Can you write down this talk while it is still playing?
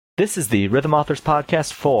This is the Rhythm Authors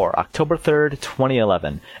Podcast for October 3rd,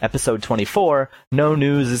 2011, episode 24, No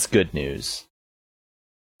News is Good News.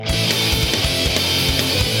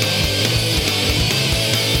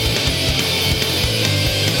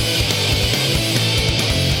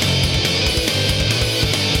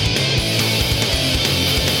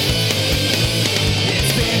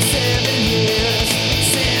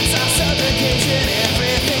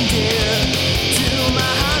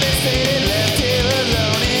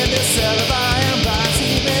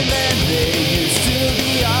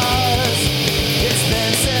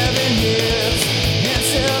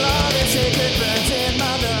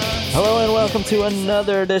 Welcome to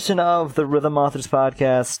another edition of the Rhythm Authors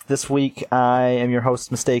Podcast. This week, I am your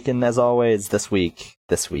host, Mistaken, as always. This week.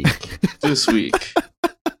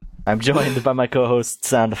 I'm joined by my co-host,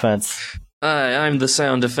 Sound Defense. Hi, I'm the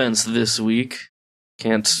Sound Defense this week.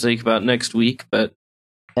 Can't speak about next week, but...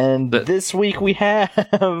 This week we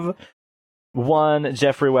have one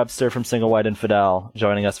Jeffrey Webster from Single White Infidel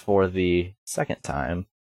joining us for the second time.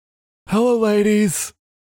 Hello, ladies!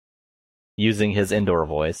 Using his indoor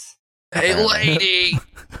voice. Hey, lady!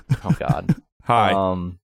 Oh, God. Hi.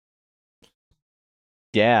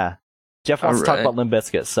 Yeah. Jeff wants to talk about Limp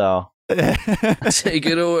Bizkit, so... Take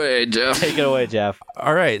it away, Jeff. Take it away, Jeff.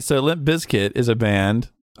 All right, so Limp Bizkit is a band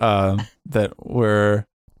that were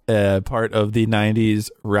part of the 90s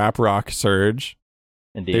rap rock surge.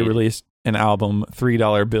 Indeed. They released an album,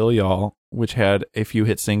 $3 Bill Y'all, which had a few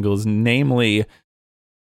hit singles, namely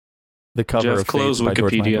the cover Jeff, of close Faith by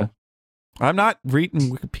George Wikipedia. Michael. I'm not reading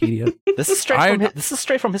Wikipedia. This is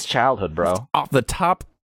straight from his childhood, bro. Off the top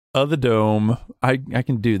of the dome, I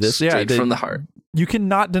can do this. Straight from the heart. You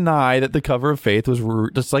cannot deny that the cover of Faith was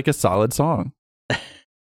just like a solid song.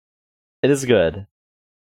 It is good.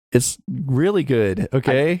 It's really good,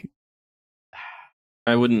 okay?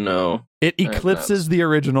 I wouldn't know. It eclipses the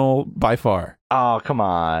original by far. Oh, come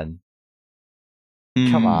on.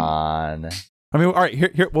 Come on. I mean, all right,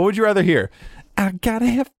 here. What would you rather hear? I gotta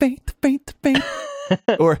have faith.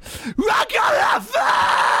 Or, I gotta have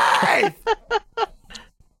faith!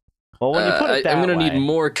 Well, when you put it that I'm going to way... need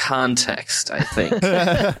more context, I think.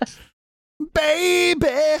 Baby!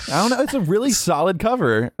 I don't know. It's a really solid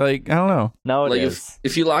cover. Like, I don't know. No, like it is.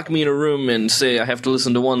 If you lock me in a room and say I have to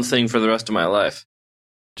listen to one thing for the rest of my life.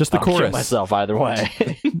 Just the I'll chorus. kill myself either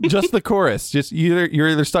way. Just the chorus. Just you're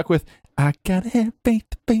either stuck with, I gotta have faith.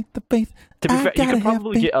 To be fair, you can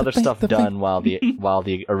probably get other stuff done while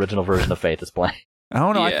the original version of Faith is playing. I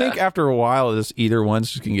don't know. Yeah. I think after a while, either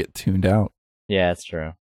one's just gonna get tuned out. Yeah, it's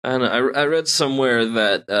true. I don't know. I read somewhere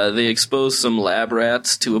that they exposed some lab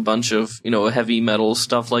rats to a bunch of, heavy metal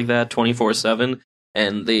stuff like that 24/7,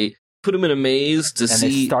 and they put them in a maze to see.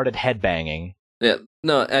 And they started headbanging. Yeah,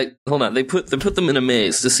 no, hold on. They put them in a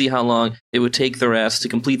maze to see how long it would take the rats to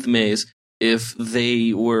complete the maze if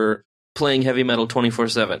they were playing heavy metal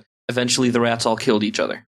 24/7. Eventually, the rats all killed each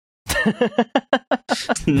other.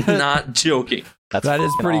 Not joking. That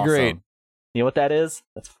is pretty awesome. great. You know what that is?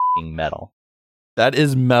 That's fucking metal. That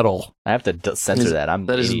is metal. I have to censor that. I'm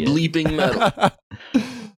That an is idiot. bleeping metal.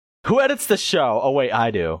 Who edits the show? Oh wait,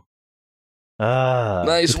 I do.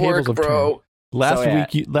 Nice the tables work, have bro.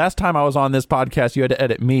 Last time I was on this podcast, you had to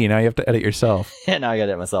edit me. Now you have to edit yourself. Yeah, now I got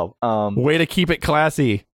it myself. Way to keep it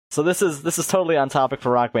classy. So this is totally on topic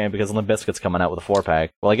for Rock Band because Limp Bizkit's coming out with a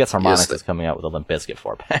 4-pack. Well, I guess Harmonix is coming out with a Limp Bizkit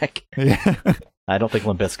 4-pack. Yeah. I don't think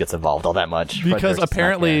Limp Bizkit's involved all that much. Because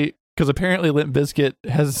apparently Limp Bizkit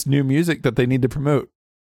has new music that they need to promote.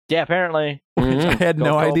 Yeah, apparently. I had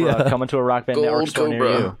no idea. Coming to a Rock Band network store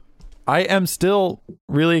near you. I am still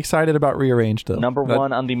really excited about Rearranged, though. Number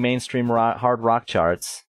one on the mainstream hard rock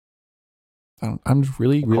charts. I'm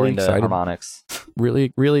really excited. Harmonix.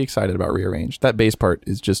 Really excited about Rearranged. That bass part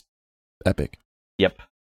is just epic. Yep.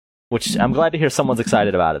 Which I'm glad to hear someone's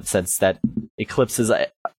excited about it, since that eclipses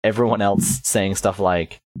everyone else saying stuff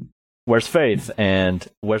like, "Where's Faith?" and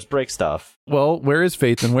 "Where's Break Stuff?" Well, where is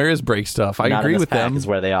Faith and where is Break Stuff? I agree with them. Is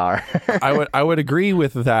where they are. I would agree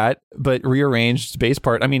with that, but Rearranged bass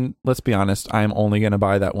part. I mean, let's be honest. I'm only going to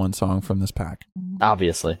buy that one song from this pack.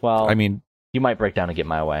 Obviously. Well, I mean, you might break down and get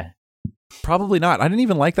My Way. Probably not. I didn't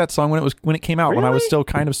even like that song when it came out. Really? When I was still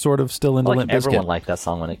sort of still into Limp Bizkit. Everyone liked that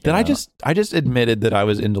song when it came out. I just admitted that I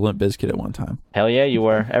was into Limp Bizkit at one time. Hell yeah, you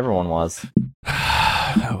were. Everyone was.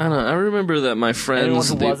 I don't know. I remember that my friends... Anyone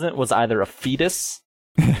who wasn't was either a fetus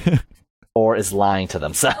or is lying to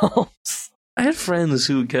themselves. I had friends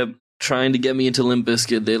who kept trying to get me into Limp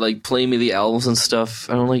Bizkit. They play me the albums and stuff.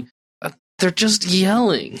 And I'm like, they're just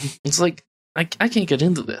yelling. It's like, I can't get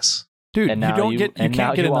into this. Dude, and now you can't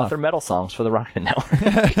get enough. Author metal songs for the Rock Band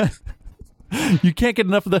Network. You can't get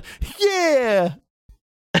enough of the, yeah!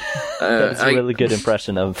 That's a really good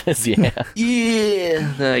impression of his. Yeah,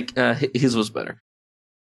 Yeah, like his was better.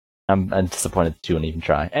 I'm disappointed that you wouldn't even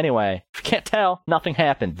try. Anyway, if you can't tell, nothing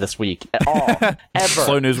happened this week at all. Ever.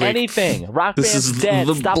 Slow news week. Anything. Rock This Band's is dead.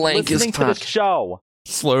 the Stop blankest listening to the podcast. show.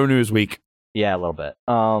 Slow news week. Yeah, a little bit.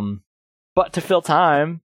 But to fill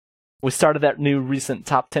time, we started that new recent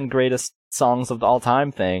top 10 greatest songs of all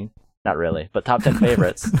time thing. Not really, but top 10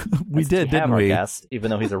 favorites. We did, have didn't our we? guest, even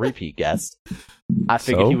though he's a repeat guest. I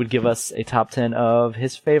figured So? he would give us a top 10 of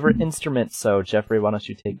his favorite instruments. So, Jeffrey, why don't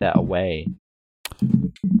you take that away?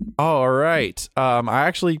 All right. I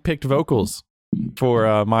actually picked vocals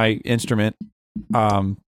for my instrument.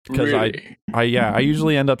 Because Really? I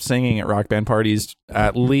usually end up singing at Rock Band parties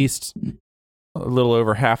at least a little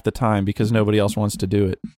over half the time because nobody else wants to do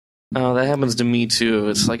it. Oh, that happens to me too.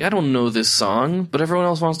 It's like I don't know this song, but everyone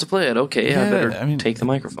else wants to play it. Okay, I Yeah, better I mean- take the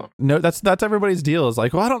microphone. No, that's everybody's deal. Is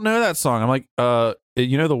like, well, I don't know that song. I'm like,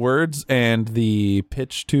 you know, the words and the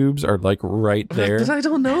pitch tubes are like right there. But I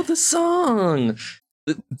don't know the song.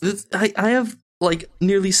 I have like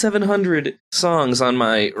nearly 700 songs on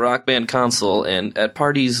my Rock Band console, and at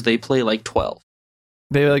parties they play like 12.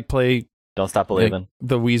 They like play Don't Stop Believing.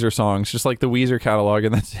 the Weezer songs, just like the Weezer catalog,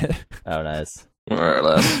 and that's it. Oh, nice. More or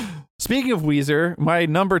less. Speaking of Weezer, my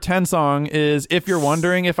number 10 song is "If You're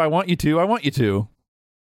Wondering If I Want You To, I Want You To."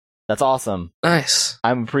 That's awesome. Nice.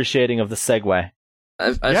 I'm appreciating of the segue.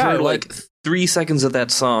 I've Yeah, heard like- like 3 seconds of that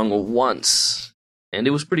song once, and it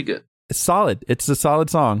was pretty good. It's solid. It's a solid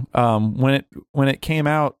song. When it came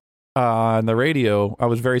out on the radio, I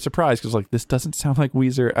was very surprised because like this doesn't sound like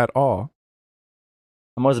Weezer at all.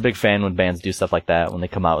 I'm always a big fan when bands do stuff like that. When they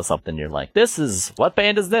come out with something, you're like, what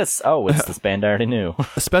band is this? Oh, it's this band I already knew.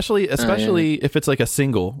 Especially if it's like a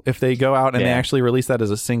single. If they go out and they Yeah. actually release that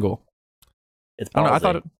as a single. It's I don't know. I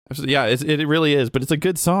ballsy. thought it really is, but it's a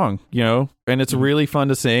good song, you know, and it's really fun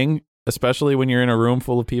to sing, especially when you're in a room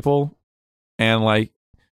full of people and like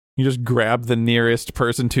you just grab the nearest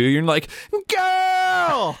person to you. You're like,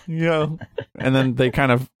 girl, you know, and then they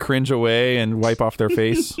kind of cringe away and wipe off their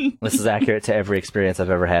face. This is accurate to every experience I've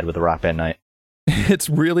ever had with a Rock Band night. It's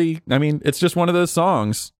really, I mean, it's just one of those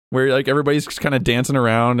songs where like everybody's just kind of dancing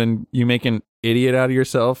around and you make an idiot out of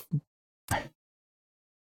yourself.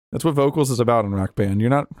 That's what vocals is about in Rock Band. You're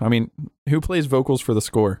not, I mean, who plays vocals for the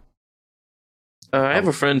score? I have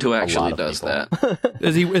a friend who A actually lot of does people. that.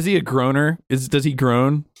 Is he a groaner? Does he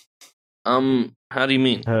groan? How do you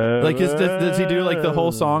mean? Like, does he do like the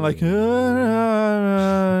whole song? Like,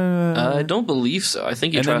 I don't believe so. I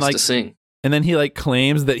think he And then, tries like- to sing. and then he like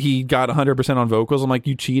claims that he got 100% on vocals. I'm like,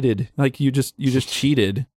 you cheated. Like, you just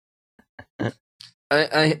cheated.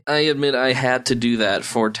 I admit I had to do that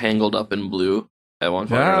for Tangled Up in Blue at one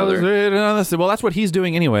point or another. Well, that's what he's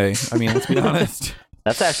doing anyway. I mean, let's be honest.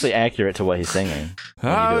 That's actually accurate to what he's singing.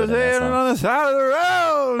 when you I do was it in that sitting song. on the side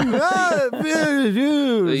of the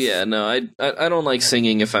road. But yeah, no, I don't like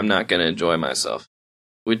singing if I'm not going to enjoy myself.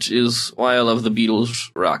 Which is why I love the Beatles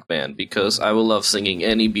Rock Band, because I will love singing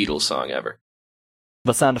any Beatles song ever.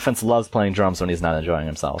 But Sound Defense loves playing drums when he's not enjoying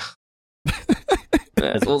himself.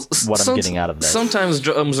 Yeah, well, What I'm getting out of this. Sometimes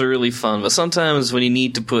drums are really fun, but sometimes when you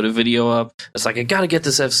need to put a video up, it's like, I gotta get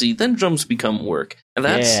this FC, then drums become work. And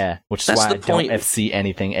Yeah, which is that's why the I don't point. FC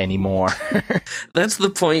anything anymore. that's the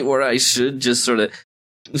point where I should just sort of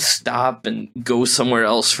stop and go somewhere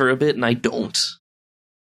else for a bit, and I don't.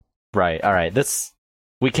 Right, alright,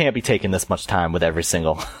 we can't be taking this much time with every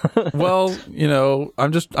single. Well, you know,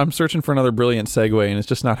 I'm searching for another brilliant segue, and it's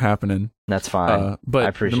just not happening. That's fine. But I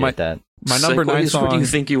appreciate that. My number 9 Segues, What do you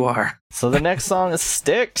song. think you are? So the next song is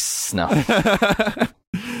Styx. No.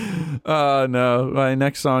 No, my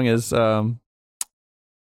next song is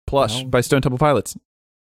Plush No. by Stone Temple Pilots.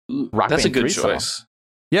 Ooh, Rock that's Band a 3 good song. choice.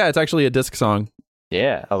 Yeah, it's actually a disc song.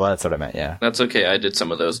 Yeah. Oh, well, that's what I meant, yeah. That's okay, I did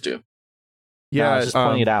some of those too. Yeah, I Yeah, was just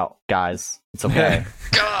pointing it out, guys. It's okay.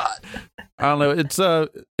 God! I don't know. It's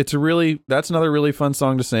a really, that's another really fun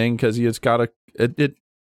song to sing because it's got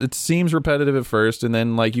it seems repetitive at first, and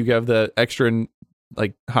then like you have the extra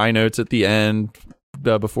like high notes at the end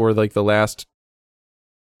before like the last.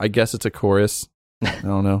 I guess it's a chorus. I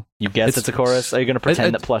don't know. You guess It's- it's a chorus? Are you going to pretend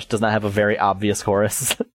I- that Plush does not have a very obvious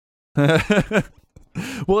chorus?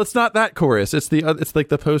 Well, it's not that chorus. It's it's like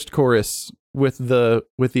the post chorus with the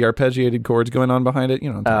arpeggiated chords going on behind it. You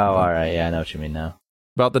know. What I'm Oh, talking about. alright. Yeah, I know what you mean now.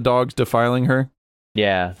 About the dogs defiling her.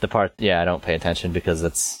 Yeah, the part, I don't pay attention because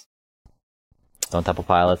it's Stone Temple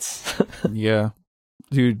Pilots. Yeah,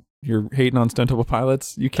 dude, you're hating on Stone Temple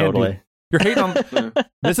Pilots. You can't. Totally. You're hating on.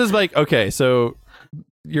 This is like, okay, so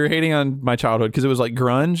you're hating on my childhood because it was like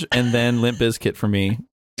grunge and then Limp Bizkit for me.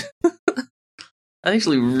 I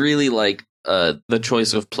actually really like the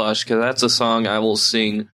choice of Plush, because that's a song I will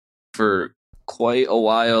sing for quite a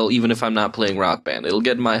while, even if I'm not playing Rock Band. It'll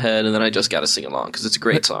get in my head, and then I just got to sing along because it's a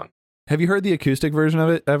great song. Have you heard the acoustic version of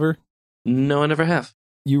it ever? No, I never have.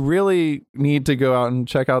 You really need to go out and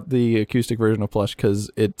check out the acoustic version of Plush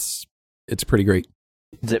because it's pretty great.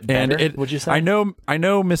 Is it better, would you say? I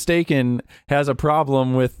know Mistaken has a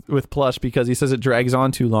problem with Plush because he says it drags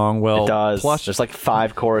on too long. Well, it does. Plush, there's like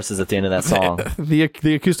 5 choruses at the end of that song. The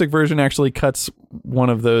acoustic version actually cuts one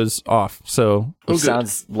of those off. So it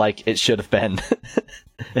sounds like it should have been,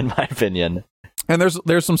 in my opinion. And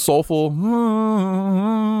there's some soulful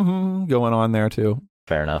going on there too.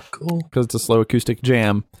 Fair enough. Cool. Because it's a slow acoustic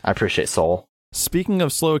jam. I appreciate soul. Speaking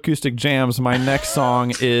of slow acoustic jams, my next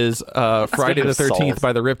song is Friday the 13th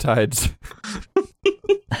by the Riptides.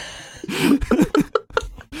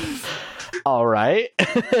 All right.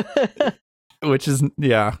 Which is,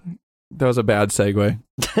 yeah, that was a bad segue.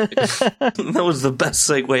 That was the best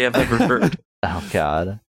segue I've ever heard. Oh,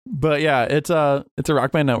 God. But yeah, it's a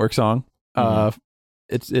Rock Band Network song.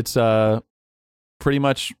 It's pretty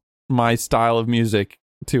much my style of music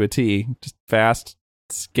to a T. Just fast,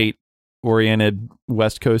 skate-oriented,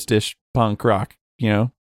 West Coast-ish punk rock, you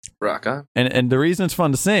know? Rock on. And the reason it's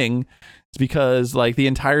fun to sing is because, like, the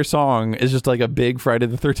entire song is just like a big Friday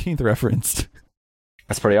the 13th reference.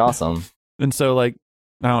 That's pretty awesome. And so, like,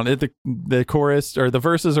 I don't know, the chorus or the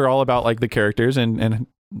verses are all about, like, the characters and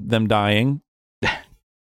them dying.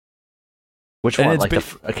 Which one? Like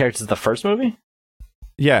the characters of the first movie?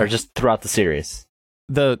 Yeah. Or just throughout the series?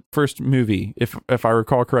 The first movie, if I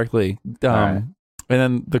recall correctly. Right. And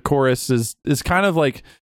then the chorus is kind of like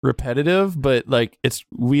repetitive, but like it's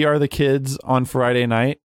 "We are the kids on Friday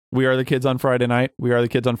night. We are the kids on Friday night. We are the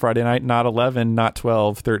kids on Friday night. Not 11, not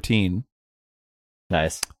 12, 13."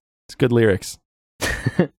 Nice. It's good lyrics.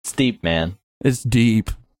 It's deep, man. It's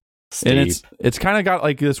deep. Steep. And it's kind of got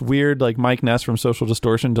like this weird like Mike Ness from Social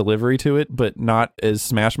Distortion delivery to it, but not as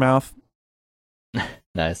Smash Mouth.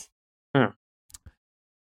 Nice.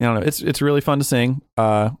 I don't know. It's really fun to sing,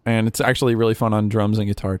 and it's actually really fun on drums and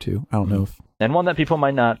guitar too. I don't know if and one that people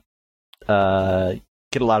might not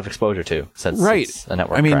get a lot of exposure to since it's a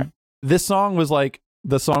network. I mean, track. This song was like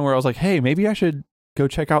the song where I was like, hey, maybe I should go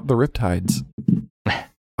check out the Riptides.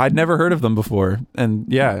 I'd never heard of them before, and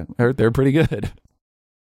yeah, they're pretty good.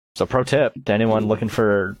 So, pro tip to anyone looking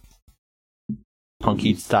for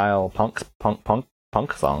punky style punk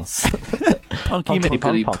songs. Punky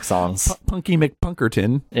punk songs. Punky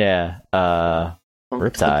McPunkerton. Yeah.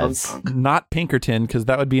 Riptides. Not Pinkerton, because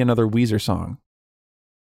that would be another Weezer song.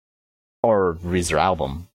 Or Weezer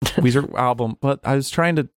album. Weezer album. But I was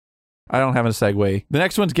trying to... I don't have a segue. The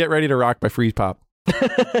next one's Get Ready to Rock by Freeze Pop.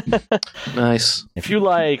 Nice. If you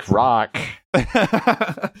like rock...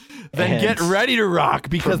 then get ready to rock,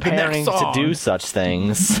 because the next song... to do such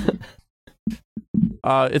things...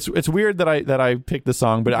 It's weird that I picked the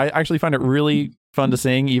song, but I actually find it really fun to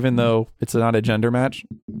sing, even though it's not a gender match.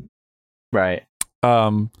 Right. I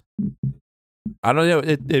don't know.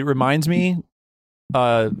 It reminds me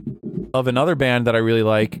of another band that I really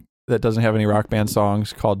like that doesn't have any rock band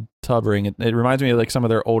songs called Tub Ring. It reminds me of like some of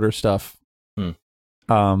their older stuff.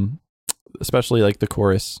 Especially like the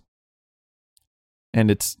chorus.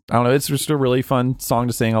 And it's just a really fun song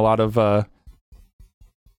to sing. A lot of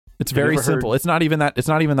it's very simple. It's not even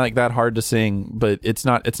like that hard to sing, but it's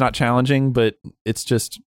not challenging, but it's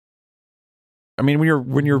just, I mean,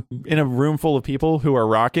 when you're in a room full of people who are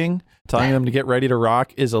rocking, telling them to get ready to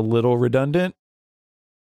rock is a little redundant.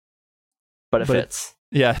 But it fits.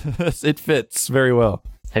 Yeah, it fits very well.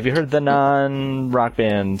 Have you heard the non-rock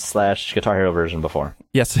band / Guitar Hero version before?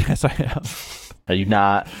 Yes, I have. Are you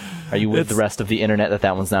not? Are you with the rest of the internet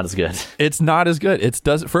that one's not as good? It's not as good.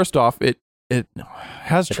 First off, it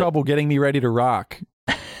has trouble getting me ready to rock.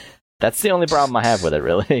 That's the only problem I have with it,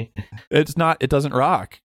 really. It doesn't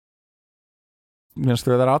rock. I'm going to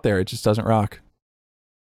throw that out there. It just doesn't rock.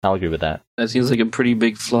 I'll agree with that. That seems like a pretty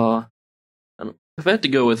big flaw. If I had to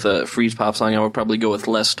go with a Freeze Pop song, I would probably go with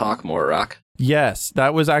Less Talk, More Rock. Yes,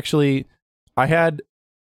 that was actually... I had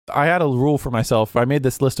a rule for myself. I made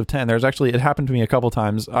this list of 10. It happened to me a couple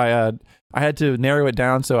times. I had to narrow it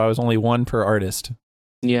down so I was only one per artist.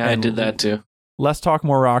 Yeah, And I did that too. Less Talk,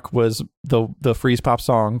 More Rock was the Freeze Pop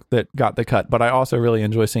song that got the cut, but I also really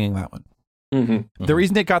enjoy singing that one. Mm-hmm. The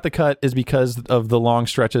reason it got the cut is because of the long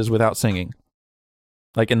stretches without singing,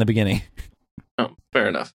 like in the beginning. Oh, fair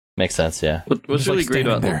enough. Makes sense, yeah. What's really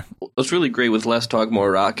great with Less Talk,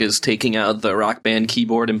 More Rock is taking out the Rock Band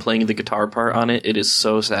keyboard and playing the guitar part on it. It is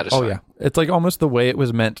so satisfying. Oh yeah, it's like almost the way it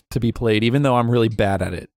was meant to be played, even though I'm really bad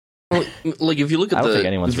at it. Well, like if you look at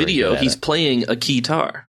the video, he's it. playing a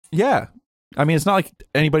guitar. Yeah, I mean, it's not like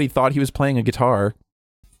anybody thought he was playing a guitar.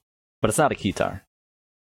 But it's not a guitar,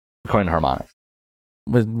 according to Harmonix.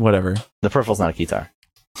 But whatever. The peripheral's not a guitar.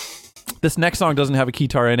 This next song doesn't have a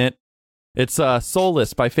guitar in it. It's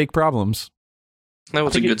Soulless by Fake Problems. That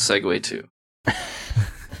was a good segue, too.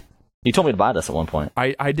 You told me to buy this at one point.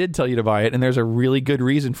 I did tell you to buy it, and there's a really good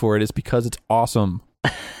reason for it. It's because it's awesome.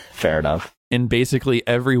 Fair enough. In basically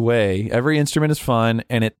every way. Every instrument is fun,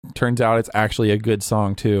 and it turns out it's actually a good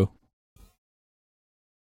song, too.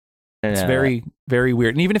 It's very, very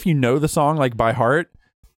weird. And even if you know the song like by heart,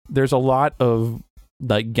 there's a lot of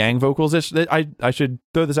like gang vocals. I should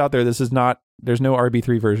throw this out there. This is not, there's no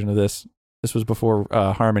RB3 version of this. This was before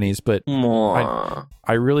Harmonies, but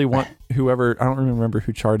I really want whoever, I don't remember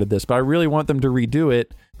who charted this, but I really want them to redo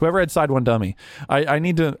it. Whoever had Side One Dummy, I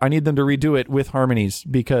need them to redo it with Harmonies,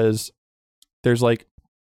 because there's like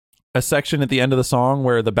a section at the end of the song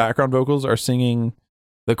where the background vocals are singing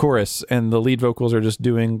the chorus and the lead vocals are just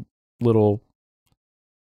doing little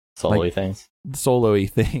solo-y things. Solo-y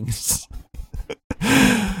things.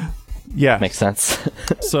 Yeah. Makes sense.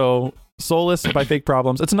 So, Soulless by Fake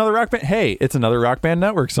Problems. It's another Rock Band. Hey, it's another Rock Band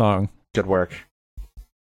Network song. Good work.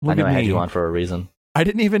 Look I knew at I had me. you on for a reason. I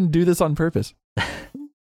didn't even do this on purpose.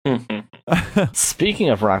 Speaking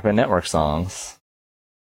of Rock Band Network songs.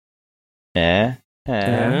 That's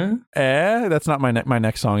not my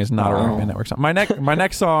next song is not a Rock Band Network song. My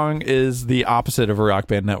next song is the opposite of a Rock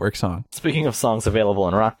Band Network song. Speaking of songs available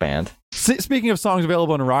in Rock Band. Speaking of songs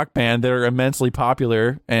available in Rock Band that are immensely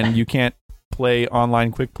popular and you can't play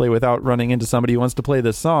online quick play without running into somebody who wants to play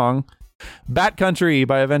this song, Bat Country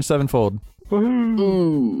by Avenged Sevenfold.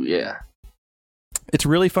 Ooh, yeah. It's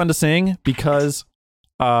really fun to sing because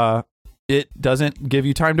it doesn't give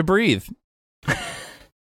you time to breathe.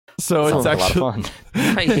 So Sounds it's actually a lot of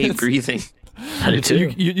fun. I hate breathing. I do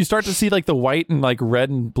too. You start to see like the white and like red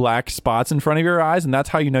and black spots in front of your eyes, and that's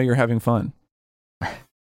how you know you're having fun.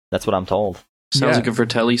 That's what I'm told. Sounds Yeah. like a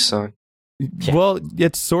Fratelli song. Yeah. Well,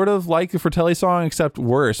 it's sort of like the Fratelli song, except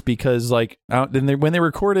worse, because like when they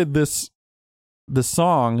recorded the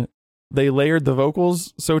song, they layered the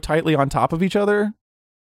vocals so tightly on top of each other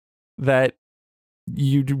that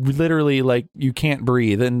you literally like you can't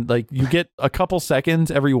breathe, and like you get a couple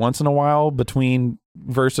seconds every once in a while between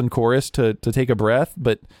verse and chorus to take a breath,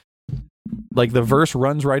 but like the verse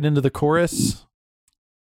runs right into the chorus,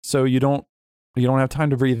 so you don't have time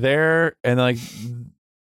to breathe there, and like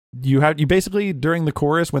you basically during the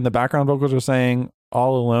chorus when the background vocals are saying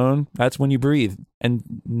all alone, that's when you breathe, and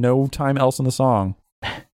no time else in the song.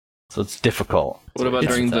 So it's difficult. What about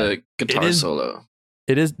during the guitar solo?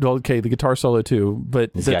 It is, well, okay, the guitar solo too,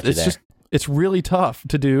 but He's got you there. it's really tough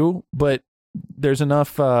to do, but there's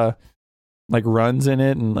enough like runs in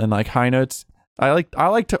it and like high notes. I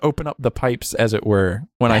like to open up the pipes, as it were,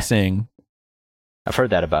 when I sing. I've heard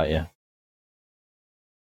that about you.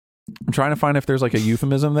 I'm trying to find if there's like a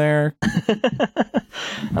euphemism there,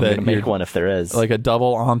 I'm going to make you're- one if there is. like a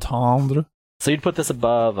double entendre. So you'd put this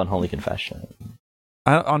above Unholy Confession.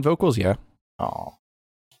 On vocals, yeah. Oh.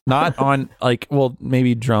 Not on like, well,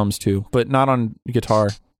 maybe drums too, but not on guitar.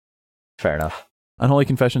 Fair enough. Unholy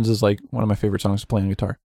Confessions is like one of my favorite songs to play on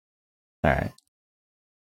guitar. All right.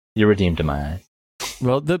 You're redeemed in my eyes.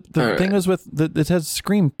 Well, the All thing right. is with it has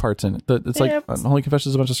scream parts in it. It's like Yeah. Unholy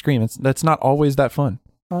Confessions is a bunch of scream. That's not always that fun.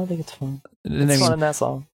 I think it's fun. And It's then fun in that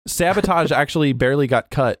song. Sabotage actually barely got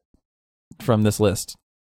cut from this list.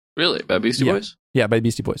 Really? By Beastie Yeah. Boys? Yeah, by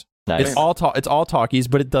Beastie Boys. Nice. It's all talkies,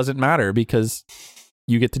 but it doesn't matter because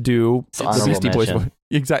you get to do It's the honorable Beastie Boys. mention.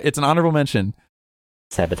 Exactly, it's an honorable mention.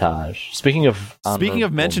 Sabotage. Speaking of honorable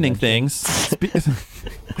Mentioning mentions- things,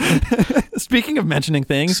 speaking of mentioning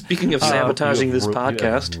things, Speaking of sabotaging You this have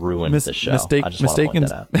podcast, ruined Mis- the show. mistake- I just want to point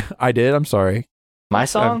mistaken- that out. I did. I'm sorry. My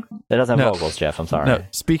song? It doesn't have no. vocals, Jeff. I'm sorry. No,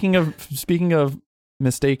 speaking of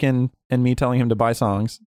mistaken and me telling him to buy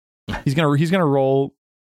songs, he's gonna roll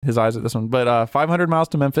his eyes at this one. But 500 Miles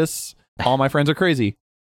to Memphis. All My Friends Are Crazy.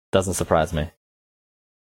 Doesn't surprise me.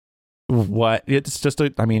 What? It's just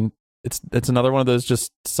it's another one of those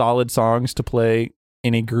just solid songs to play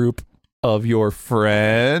in a group of your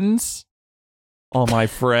friends. All My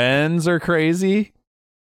Friends Are Crazy.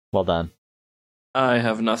 Well done. I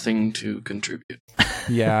have nothing to contribute.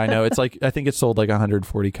 Yeah, I know. It's like I think it sold like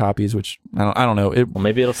 140 copies, which I don't know. Well,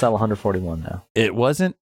 maybe it'll sell 141 now. It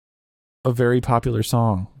wasn't a very popular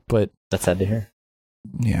song, but That's sad to hear.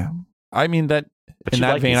 yeah. I mean that But in you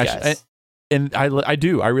that like vein, these guys. I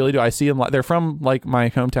do. I really do. I see them. They're from like my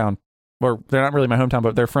hometown, or they're not really my hometown,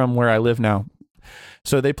 but they're from where I live now.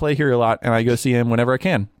 So they play here a lot, and I go see them whenever I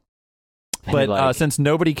can. But like- since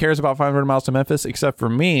nobody cares about 500 Miles to Memphis except for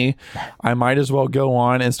me, I might as well go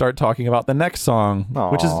on and start talking about the next song,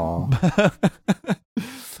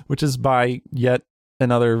 which is by yet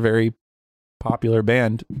another very popular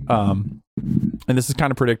band. And this is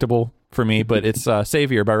kind of predictable for me, but it's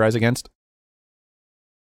Savior by Rise Against.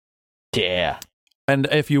 Yeah. And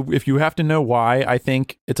if you have to know why I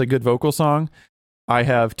think it's a good vocal song, I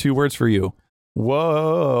have 2 words for you.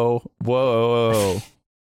 Whoa, whoa.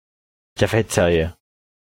 Jeff, I hate to tell you.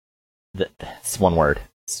 It's one word.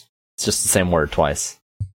 It's just the same word twice.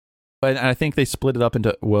 But I think they split it up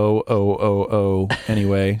into whoa, oh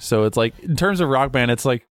anyway. So it's like, in terms of rock band, it's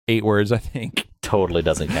like 8 words, I think. Totally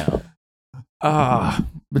doesn't count.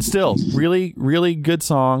 But still, really, really good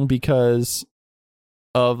song because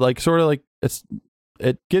of like, sort of like,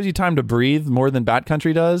 it gives you time to breathe more than Bat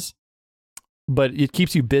Country does, but it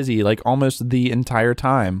keeps you busy like almost the entire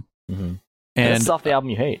time. Mm-hmm. And this is off the album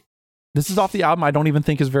you hate. This is off the album I don't even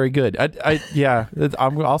think is very good. I'll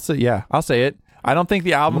say it. I don't think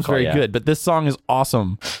the album's very good, but this song is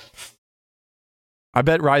awesome. I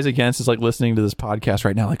bet Rise Against is like listening to this podcast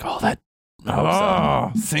right now, like,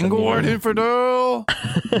 single word infidel.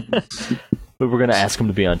 We were gonna ask him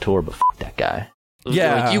to be on tour, but fuck that guy.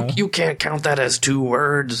 Yeah, like, you can't count that as 2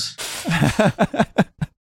 words.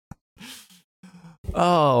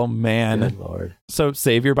 Oh man. Good Lord. So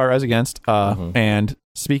Savior by Rise Against. And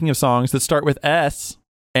speaking of songs that start with S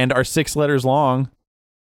and are 6 letters long.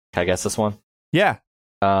 Can I guess this one? Yeah.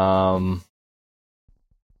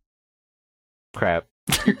 Crap.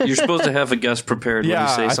 You're supposed to have a guess prepared when you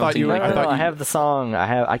say something like that. I have the song.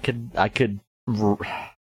 I could. I'll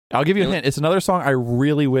give you a hint. It's another song I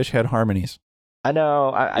really wish had harmonies. I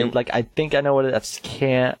know. I think I know what it is. I just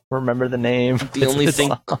can't remember the name. The only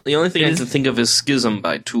thing I can think of is Schism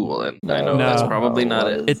by Tool, and I know that's probably not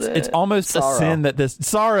it. It's almost Sorrow. a sin that this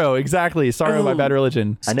Sorrow, exactly. Sorrow by Bad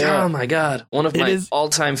Religion. I know. Oh my god, one of my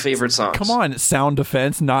all-time favorite songs. Come on, Sound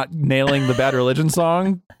Defense, not nailing the Bad Religion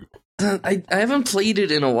song. I haven't played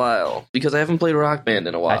it in a while because I haven't played Rock Band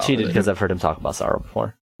in a while. I cheated because I've heard him talk about Sorrow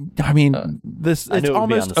before. I mean, I it's knew it would be on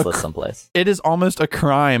almost this list someplace. it is almost a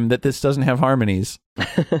crime that this doesn't have harmonies.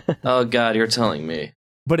 Oh god, you're telling me.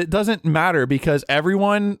 But it doesn't matter because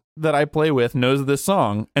everyone that I play with knows this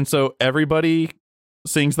song, and so everybody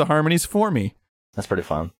sings the harmonies for me. That's pretty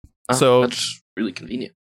fun. So that's really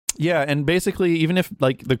convenient. Yeah, and basically, even if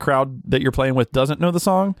like the crowd that you're playing with doesn't know the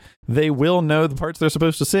song, they will know the parts they're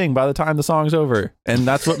supposed to sing by the time the song's over, and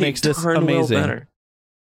that's what makes this amazing.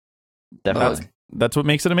 Definitely. That's what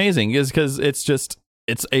makes it amazing, is because it's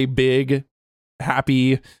a big,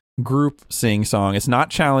 happy group sing song. It's not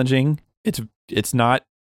challenging. It's not,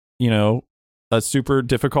 a super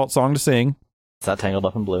difficult song to sing. It's not Tangled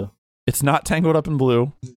Up in Blue. It's not Tangled Up in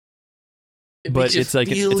Blue. But it's like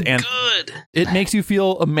it's good. It makes you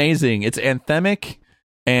feel amazing. It's anthemic,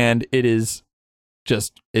 and it is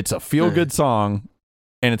it's a feel good song,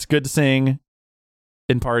 and it's good to sing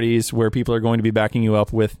in parties where people are going to be backing you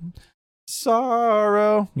up with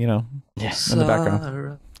Sorrow, Yes. in the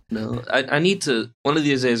background. No, I need to. One of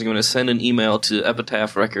these days, I'm going to send an email to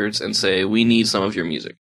Epitaph Records and say we need some of your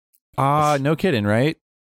music. No kidding, right?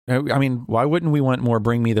 I mean, why wouldn't we want more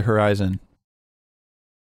Bring Me the Horizon?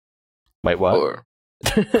 Wait, what? Or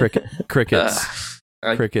Crickets. Crickets.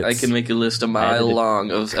 I can make a list a mile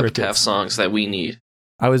long of Epitaph songs that we need.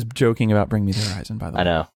 I was joking about Bring Me the Horizon, by the way. I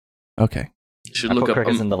know. Okay. You should I look put up.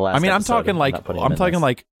 Crickets in the last. I mean, I'm episode. talking like not putting him in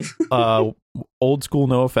this. old school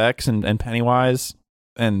NoFX and Pennywise,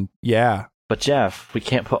 and yeah. But Jeff, we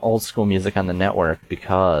can't put old school music on the network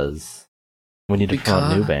because we need to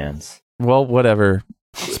promote new bands. Well, whatever.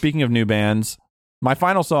 Speaking of new bands, my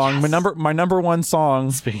final song, my number one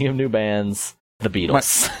song. Speaking of new bands, the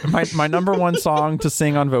Beatles. My number one song to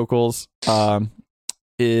sing on vocals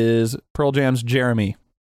is Pearl Jam's Jeremy.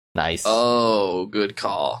 Nice. Oh, good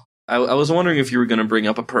call. I was wondering if you were going to bring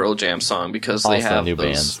up a Pearl Jam song because they Also have new those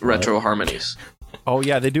bands, retro harmonies. Oh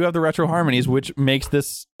yeah, they do have the retro harmonies, which makes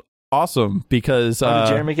this awesome because did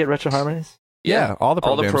Jeremy get retro harmonies? Yeah, all the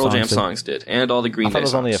Pearl Jam songs did, and all the Green I thought Day it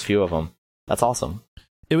was songs. only a few of them. That's awesome.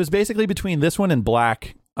 It was basically between this one and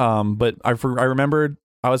Black. But I remembered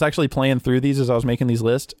I was actually playing through these as I was making these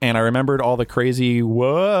lists, and I remembered all the crazy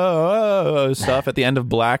whoa stuff at the end of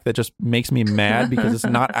Black that just makes me mad because it's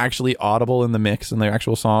not actually audible in the mix in the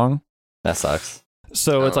actual song. That sucks.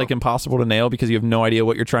 So it's like impossible to nail because you have no idea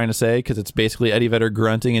what you're trying to say because it's basically Eddie Vedder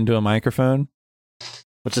grunting into a microphone.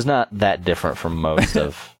 Which is not that different from most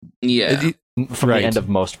of Yeah. from the end of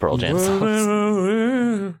most Pearl Jam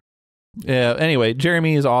songs. Yeah. Anyway,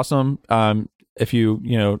 Jeremy is awesome. If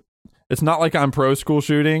you it's not like I'm pro school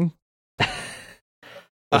shooting,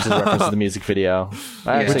 which is a reference to the music video.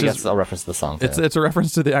 I Which guess I'll reference the song. It's too. a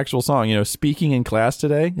reference to the actual song. You know, speaking in class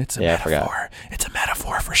today. It's a Yeah, I forgot. metaphor. It's a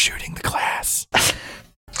metaphor for shooting the class.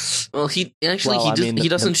 Well, he actually Well, I mean, he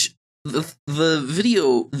doesn't. The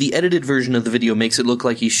video, the edited version of the video makes it look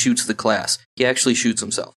like he shoots the class. He actually shoots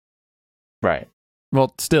himself. Right.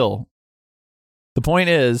 Well, still, the point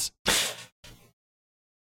is,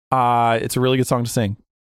 it's a really good song to sing.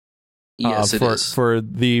 Yes, it is. For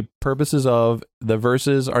the purposes of the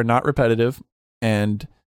verses are not repetitive, and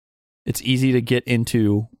it's easy to get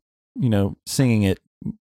into, you know, singing it,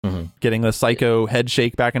 getting the psycho head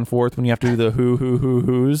shake back and forth when you have to do the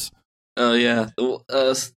who's. Oh yeah.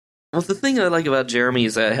 Well, the thing I like about Jeremy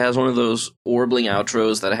is that it has one of those warbling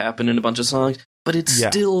outros that happen in a bunch of songs, but it's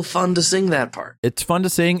still fun to sing that part. It's fun to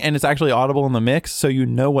sing, and it's actually audible in the mix, so you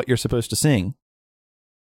know what you're supposed to sing.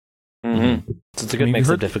 Mm-hmm. So it's a good mix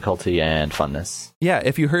of difficulty and funness. Yeah,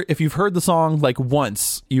 if you've heard the song like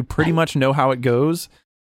once, you pretty much know how it goes,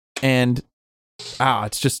 and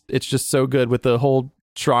it's just so good with the whole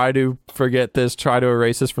try to forget this, try to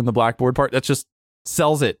erase this from the blackboard part. That just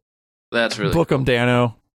sells it. That's really Book 'em,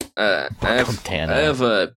 Dano. I have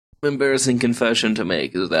a embarrassing confession to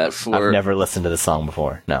make. Is that I've never listened to the song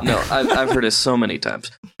before. No, I've heard it so many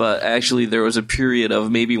times. But actually, there was a period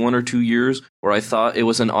of maybe 1 or 2 years where I thought it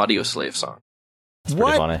was an Audio Slave song. It's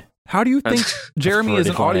pretty funny. How do you think Jeremy is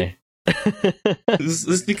an audio? This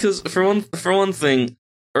is because for one thing,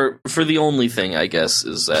 or for the only thing, I guess,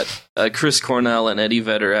 is that Chris Cornell and Eddie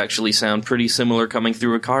Vedder actually sound pretty similar coming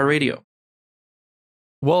through a car radio.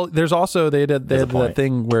 Well, there's also they had that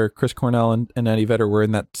thing where Chris Cornell and Eddie Vedder were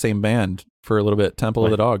in that same band for a little bit. Temple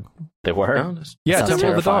of the Dog. They were. Yeah, Temple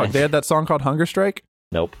of the Dog. They had that song called Hunger Strike.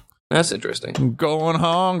 Nope. That's interesting. I'm going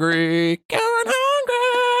hungry.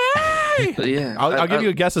 Yeah, I'll give you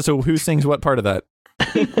a guess as to who sings what part of that.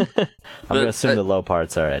 I'm going to assume the low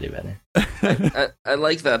parts are Eddie Vedder. I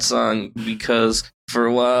like that song because for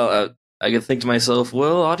a while I could think to myself,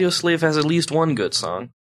 well, Audio Slave has at least one good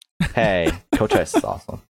song. Hey, Coach Ice is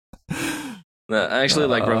awesome. I actually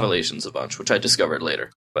like Revelations a bunch, which I discovered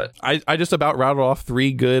later. But I just about rattled off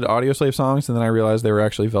 3 good Audio Slave songs, and then I realized they were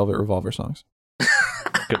actually Velvet Revolver songs.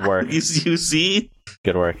 Good work. You see?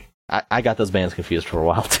 Good work. I got those bands confused for a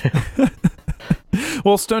while, too.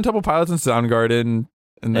 Well, Stone Temple Pilots and Soundgarden,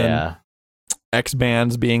 and then X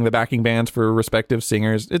bands being the backing bands for respective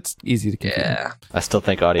singers. It's easy to confuse. Yeah. I still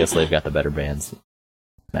think Audio Slave got the better band's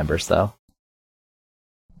members, though.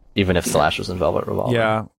 Even if Slash was in Velvet Revolver.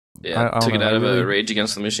 Yeah. Yeah, took it out of a Rage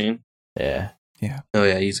Against the Machine. Yeah. Yeah. Oh,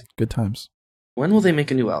 yeah, easy. Good times. When will they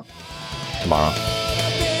make a new album? Tomorrow.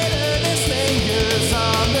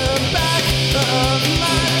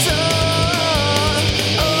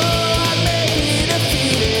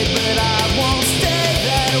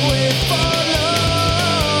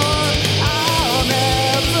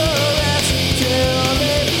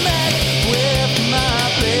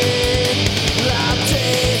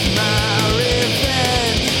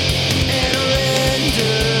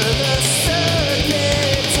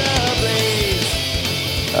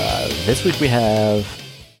 This week we have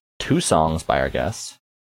 2 songs by our guests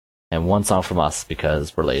and 1 song from us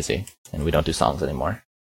because we're lazy and we don't do songs anymore,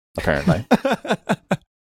 apparently. That's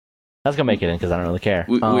going to make it in because I don't really care.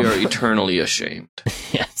 We are eternally ashamed.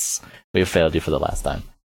 Yes, we have failed you for the last time.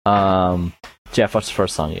 Jeff, what's the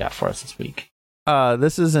first song you got for us this week?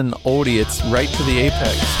 This is an oldie. It's Right to the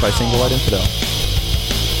Apex by Single White Infidel.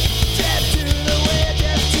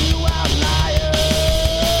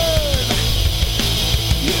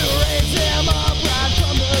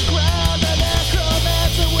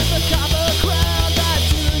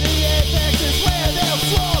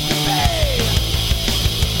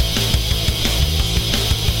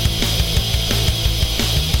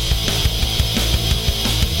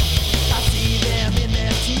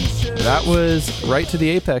 That was Right to the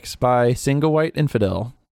Apex by Single White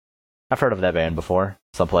Infidel. I've heard of that band before,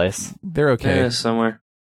 someplace. They're okay. Yeah, somewhere.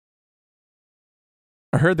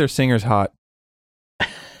 I heard their singer's hot.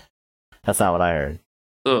 That's not what I heard.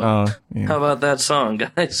 Oh, yeah. How about that song,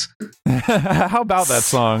 guys? How about that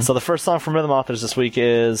song? So the first song from Rhythm Authors this week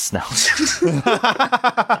is... No.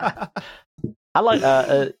 I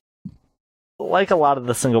like a lot of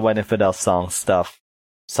the Single White Infidel songs.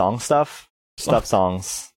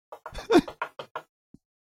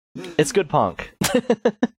 It's good punk.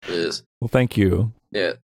 It is. Well, thank you.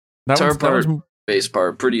 Yeah. That Guitar part, bass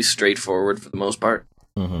part, pretty straightforward for the most part.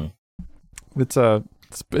 Mm-hmm. It's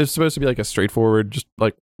supposed to be like a straightforward, just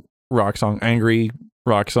like rock song, angry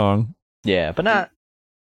rock song. Yeah, but not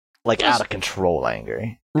like out of control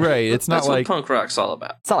angry. Right. It's not That's like what punk rock's all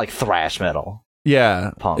about. It's not like thrash metal.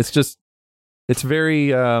 Yeah. Punk. It's just It's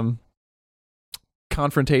very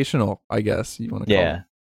confrontational, I guess you want to call it. Yeah.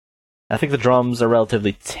 I think the drums are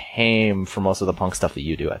relatively tame for most of the punk stuff that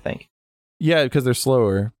you do, I think. Yeah, because they're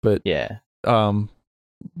slower, but Yeah.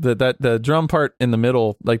 the drum part in the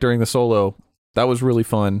middle, like during the solo, that was really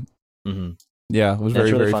fun. Mm-hmm. Yeah, it was It's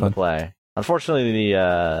very, really very fun fun. to play. Unfortunately,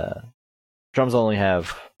 the drums only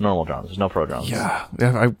have normal drums. There's no pro drums. Yeah,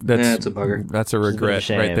 it's a bugger. That's a Which is a bit of a regret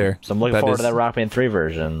shame. right there. So I'm looking That forward is- to that Rock Band 3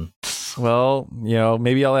 version. Well,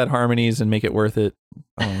 maybe I'll add harmonies and make it worth it.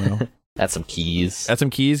 I don't know. Add some keys. Add some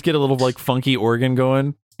keys, get a little like funky organ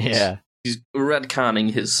going. Yeah. He's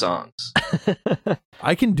retconning his songs.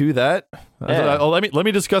 I can do that. Yeah. Let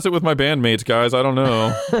me discuss it with my bandmates, guys. I don't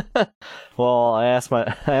know. Well, I asked my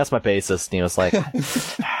bassist, and he was like,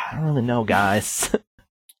 I don't really know, guys.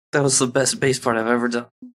 That was the best bass part I've ever done.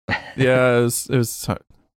 Yeah, it was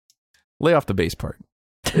lay off the bass part.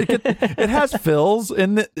 It has fills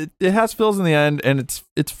and it has fills in the end, and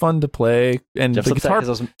it's fun to play. And Jeff's the upset guitar,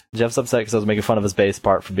 because I was making fun of his bass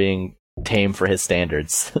part for being tame for his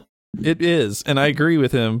standards. it is, and I agree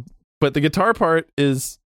with him. But the guitar part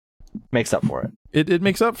is Makes up for it. it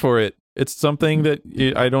makes up for it. It's something that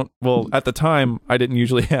I don't. Well, at the time, I didn't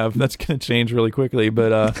usually have. That's going to change really quickly,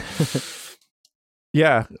 but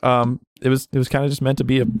yeah, it was kind of just meant to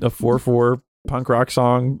be a 4/4 punk rock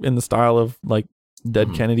song in the style of like Dead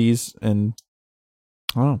Mhm. Kennedys, and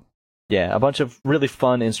I don't know. Yeah, a bunch of really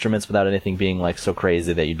fun instruments without anything being like so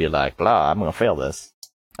crazy that you'd be like, blah, I'm gonna fail this.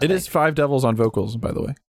 It is Five Devils on vocals, by the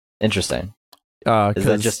way. Interesting. Is that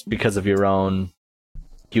 'Cause- just because of your own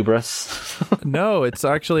hubris? No,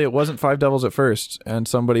 it wasn't Five Devils at first, and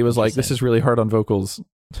somebody was like, "This is really hard on vocals."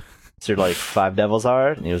 So you're like, Five Devils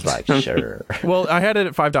hard? And he was like, sure. Well, I had it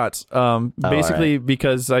at 5 dots. Basically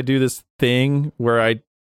because I do this thing where I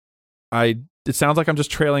it sounds like I'm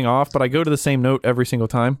just trailing off, but I go to the same note every single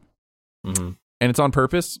time, Mhm. and it's on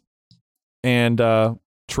purpose. And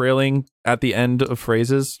trailing at the end of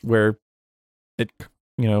phrases where it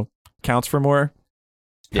counts for more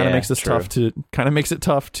kind of Yeah, makes this true.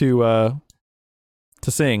 tough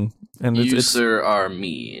to sing. And You, it's sir, are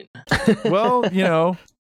mean. well,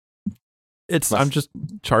 I'm just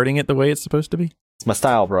charting it the way it's supposed to be. It's my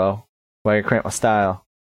style, bro. Why you cramp my style?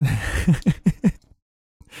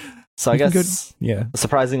 So I You can guess Yeah. a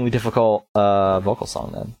surprisingly difficult vocal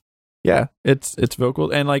song then. Yeah, it's vocal,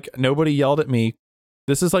 and like nobody yelled at me.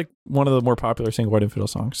 This is like one of the more popular Sing White Infidel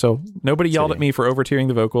songs. So nobody yelled Sweet. at me for over tiering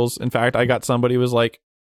the vocals. In fact, I got somebody who was like,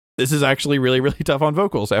 "This is actually really, really tough on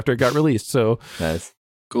vocals" after it got released. So Nice.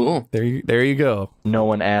 Cool. there you go. No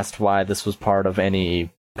one asked why this was part of any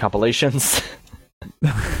compilations.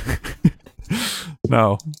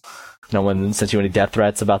 No, No one sent you any death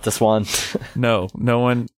threats about this one. no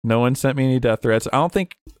one sent me any death threats. I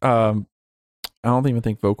don't even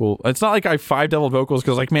think vocal. It's not like I Five Devil vocals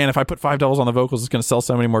because like, man, if I put Five Devils on the vocals, it's going to sell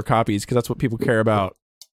so many more copies because that's what people care about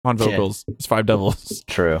on Yeah. vocals. It's Five Devils.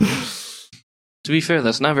 True. To be fair,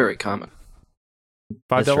 that's not very common.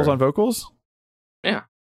 Five That's Devils true. on vocals? Yeah.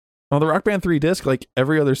 On the Rock Band 3 disc, like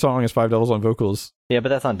every other song is Five Devils on vocals. Yeah, but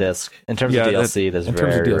that's on disc. In terms Yeah, of DLC, that's in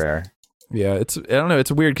terms of very DLC. rare. Yeah, I don't know, it's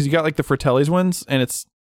weird because you got like the Fratellis ones, and it's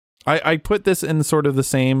I put this in sort of the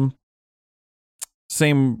same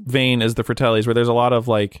vein as the Fratellis, where there's a lot of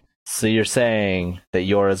like, So you're saying that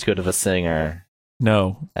you're as good of a singer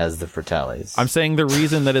no, as the Fratellis. I'm saying the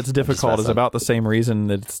reason that it's difficult is messing. about the same reason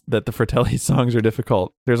that the Fratelli songs are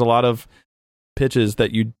difficult. There's a lot of pitches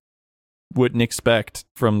that you wouldn't expect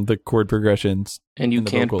from the chord progressions, And you And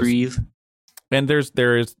the can't vocals. breathe. and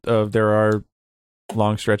there are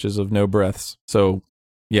long stretches of no breaths. So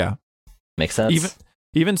yeah, Makes sense.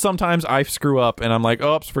 even sometimes I screw up and I'm like,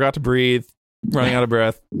 oops, forgot to breathe, running out of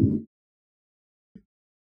breath.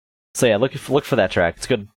 So yeah, look for that track. It's a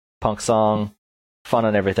good punk song, fun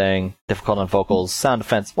on everything, difficult on vocals, sound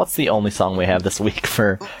defense. What's the only song we have this week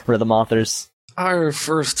for Rhythm Authors? Our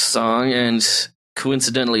first song, and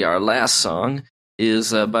coincidentally our last song,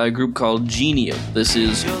 is by a group called Genium. This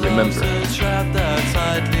is Remember. Trap that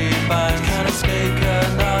tightly binds, can't escape,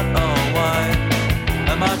 cannot unwind.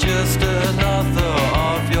 Am I just another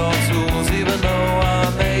of your tools, even though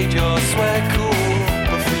I made your sweat cool?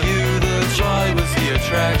 But for you the joy was the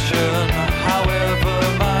attraction, however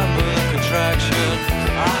mine were the contraction.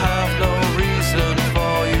 I have no reason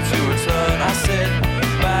for you to return. I sit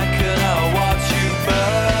back and I'll watch you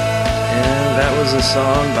burn. And that was a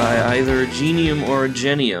song by either Genium or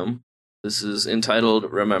Genium. This is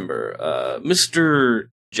entitled Remember. Mr.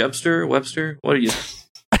 Webster? What are you?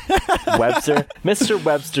 Webster, Mr.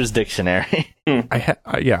 Webster's Dictionary.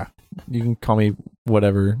 Yeah, you can call me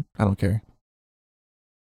whatever. I don't care.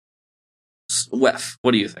 Wef,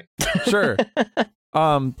 what do you think? Sure.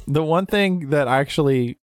 The one thing that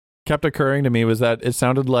actually kept occurring to me was that it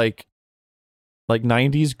sounded like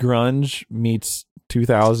 90s grunge meets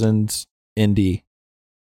 2000s indie.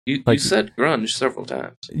 You Like- said grunge several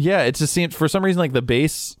times. Yeah, it just seemed, for some reason, like the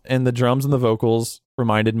bass and the drums and the vocals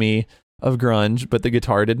reminded me of grunge, but the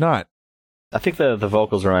guitar did not. I think the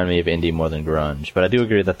vocals remind me of indie more than grunge, but I do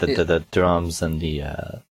agree that the drums and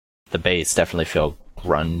the bass definitely feel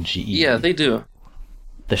grungy. Yeah, they do.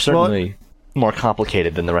 They're certainly more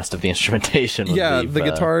complicated than the rest of the instrumentation. would Yeah, leave, the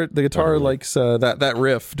guitar leave. likes that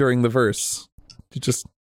riff during the verse. It just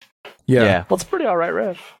Yeah, well, it's a pretty alright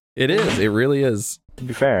riff, it is. It really is. to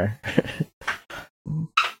be fair.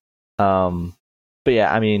 But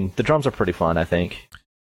yeah, I mean, the drums are pretty fun, I think.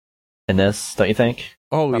 In this, don't you think?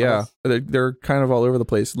 Oh Not yeah, they're kind of all over the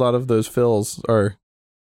place. A lot of those fills are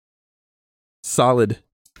solid.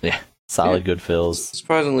 Solid, Yeah. good fills.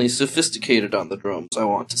 Surprisingly sophisticated on the drums, I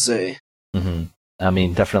want to say. Hmm. I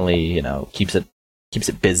mean, definitely, keeps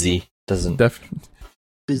it busy. Doesn't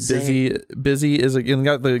Busy is again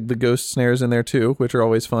got the ghost snares in there too, which are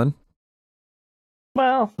always fun.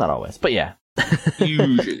 well, not always, but yeah,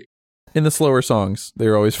 Usually. In the slower songs,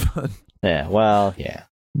 they're always fun. yeah. Well, yeah.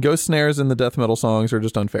 Ghost snares in the death metal songs are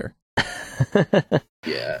just unfair.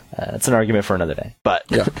 Yeah. It's an argument for another day, but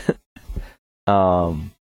Yeah.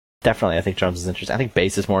 Definitely, I think drums is interesting. I think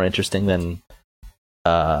bass is more interesting than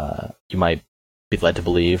you might be led to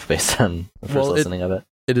believe based on the first Well, listening of it.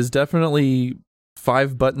 It is definitely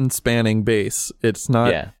 5-button spanning bass. It's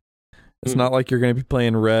not. Yeah, It's not like you're going to be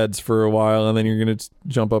playing reds for a while and then you're going to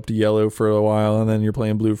jump up to yellow for a while and then you're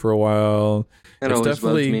playing blue for a while. That It's always bugs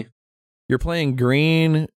definitely- me. You're playing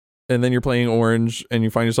green and then you're playing orange and you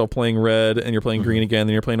find yourself playing red and you're playing green again,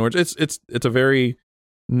 then you're playing orange. It's a very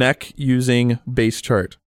neck using bass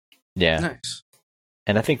chart. yeah. Nice.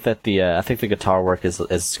 And I think that the guitar work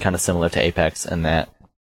is kind of similar to Apex in that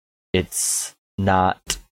it's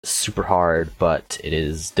not super hard, but it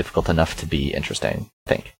is difficult enough to be interesting, I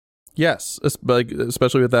think. Yes,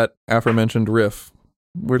 especially with that aforementioned riff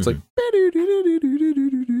where it's like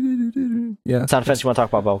yeah. Sound effects, you want to talk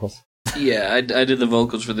about vocals? Yeah, I did the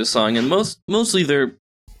vocals for this song, and mostly they're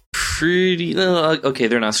pretty. Okay,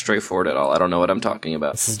 they're not straightforward at all. I don't know what I'm talking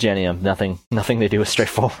about. This is Genium. Nothing they do is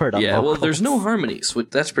straightforward. On Yeah, well, vocals. there's no harmonies.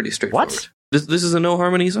 That's pretty straightforward. What? This is a no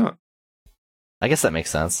harmony song. I guess that makes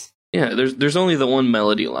sense. Yeah, there's only the one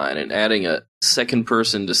melody line, and adding a second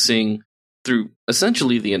person to sing through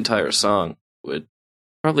essentially the entire song would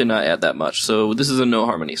probably not add that much. So this is a no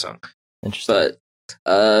harmony song. Interesting.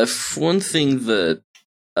 But one thing that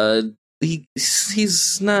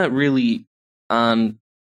he's not really on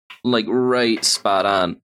like right spot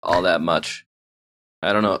on all that much.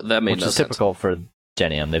 I don't know. That made Which no is sense. typical for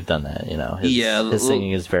Genium. They've done that, Yeah, his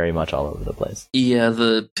singing is very much all over the place. Yeah,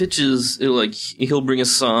 the pitches, like he'll bring a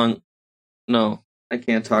song. No, I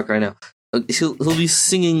can't talk right now. He'll be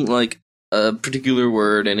singing like a particular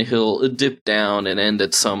word, and he'll dip down and end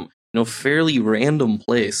at some fairly random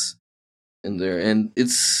place in there, and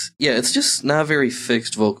it's just not very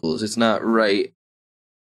fixed vocals. It's not right.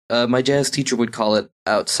 My jazz teacher would call it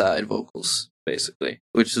outside vocals, basically,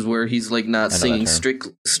 which is where he's like not I know singing that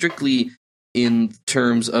term. strictly in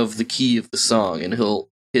terms of the key of the song, and he'll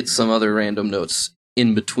hit some other random notes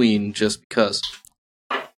in between just because.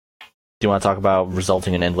 Do you want to talk about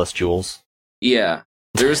resulting in endless jewels? Yeah,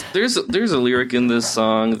 there's a lyric in this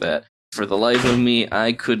song that, for the life of me,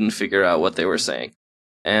 I couldn't figure out what they were saying,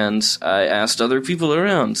 and I asked other people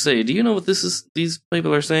around, "Say, do you know what these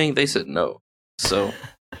people are saying?" They said no. So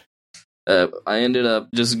I ended up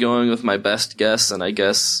just going with my best guess, and I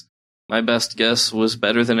guess my best guess was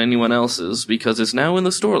better than anyone else's because it's now in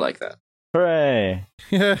the store like that. Hooray!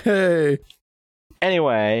 Yay.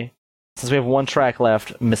 Anyway, since we have one track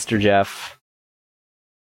left, Mr. Jeff,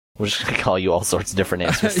 we're just gonna call you all sorts of different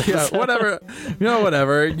names. for this Yeah, episode. whatever.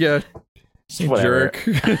 Whatever. Yeah. You Whatever.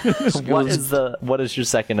 jerk. What is your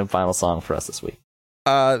second and final song for us this week?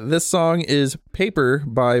 This song is Paper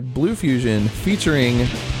by Blue Fusion featuring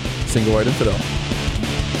Single White Infidel.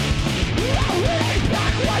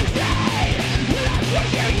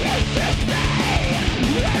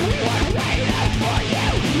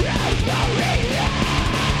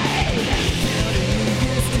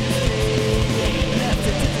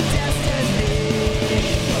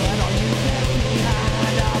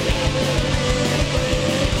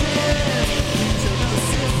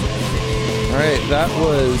 All right, that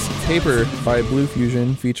was Paper by Blue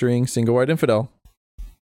Fusion featuring Single White Infidel.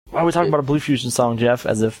 Why are we talking about a Blue Fusion song, Jeff?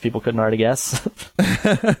 As if people couldn't already guess.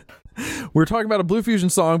 We're talking about a Blue Fusion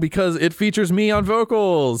song because it features me on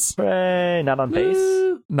vocals. Hooray! Not on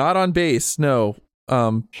bass. Not on bass, no.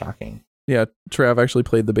 Shocking. Yeah, Trav actually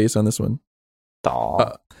played the bass on this one.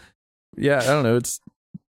 Aw. Yeah, I don't know.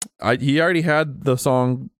 He already had the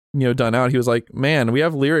song, done out. He was like, "Man, we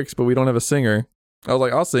have lyrics, but we don't have a singer." I was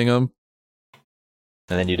like, "I'll sing them,"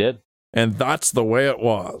 And then you did. and that's the way it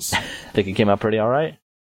was. I think it came out pretty all right.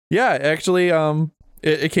 Yeah, actually,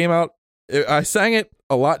 it came out. I sang it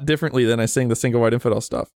a lot differently than I sing the Single White Infidel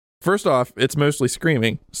stuff. First off, it's mostly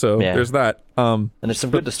screaming, so Yeah. there's that. And there's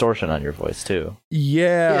some good distortion on your voice too.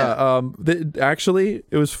 Yeah. Actually,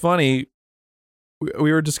 it was funny.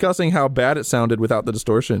 We were discussing how bad it sounded without the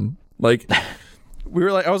distortion. Like,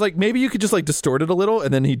 I was like, maybe you could just like distort it a little,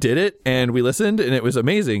 and then he did it, and we listened, and it was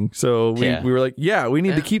amazing. So we were like, yeah, we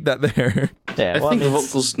need to keep that there. Yeah, I think the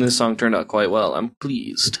vocals in this song turned out quite well. I'm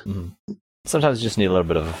pleased. Sometimes you just need a little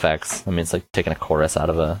bit of effects. I mean, it's like taking a chorus out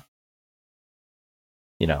of a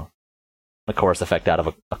chorus effect out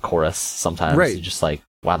of a chorus. Sometimes Right. you're just like,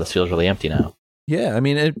 wow, this feels really empty now. Yeah, I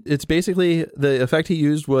mean, it's basically the effect he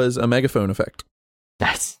used was a megaphone effect,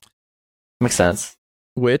 Nice. Makes sense.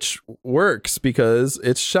 which works because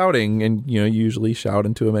it's shouting, and you usually shout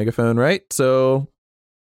into a megaphone, right? So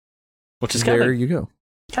Which is there kind you go.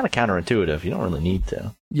 of counterintuitive. You don't really need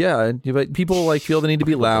to. Yeah, but people like feel the need to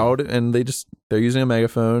be loud, and they're using a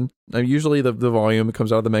megaphone. Usually the volume that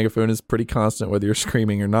comes out of the megaphone is pretty constant, whether you're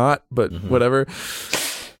screaming or not. But whatever.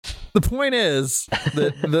 The point is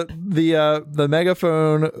that the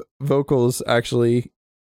megaphone vocals actually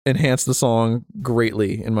enhance the song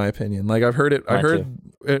greatly, in my opinion. Like I've heard it. I heard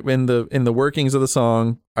it in the workings of the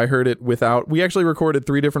song. I heard it without. We actually recorded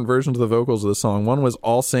 3 different versions of the vocals of the song. One was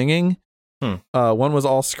all singing. One was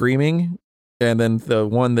all screaming. And then the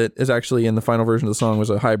one that is actually in the final version of the song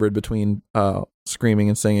was a hybrid between screaming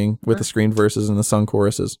and singing with the screamed verses and the sung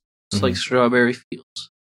choruses. It's like Strawberry Fields.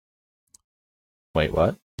 Wait,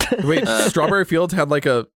 what? Wait, Strawberry Fields had like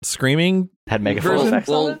a screaming Had megaphone effects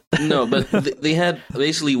on it? No, but they had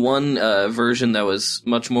basically one version that was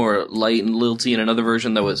much more light and lilty, and another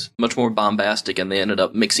version that was much more bombastic, and they ended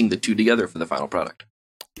up mixing the two together for the final product.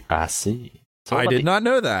 I see. So I did not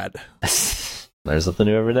know that. There's something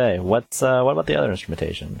new every day. What about the other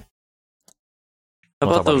instrumentation? How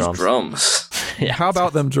We'll about talk those about drums? Yeah. How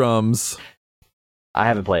about them drums? I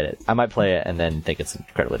haven't played it. I might play it and then think it's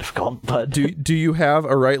incredibly difficult, but Do you have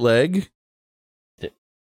a right leg?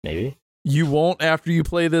 maybe. You won't after you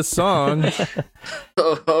play this song.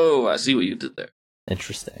 Oh, I see what you did there.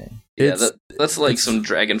 Interesting. Yeah, It's- that's like some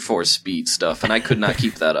Dragon Force speed stuff, and I could not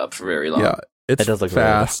keep that up for very long. Yeah, it's It does look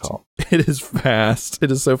fast. really difficult. It is fast. It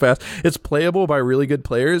is so fast. It's playable by really good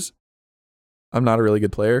players. I'm not a really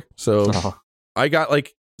good player, so Oh, I got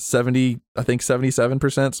like 70. I think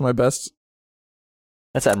 77% is my best.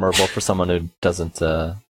 that's admirable for someone who doesn't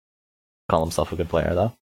call himself a good player,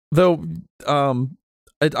 though. Though,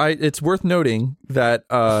 it's worth noting that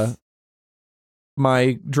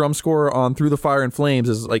my drum score on Through the Fire and Flames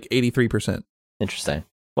is like 83%. Interesting.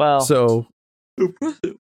 Well, So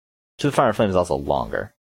Impressive. To the Fire and Flame is also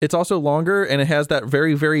longer. it's also longer, and it has that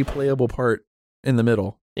very, very playable part in the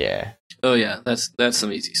middle. Yeah. Oh yeah, that's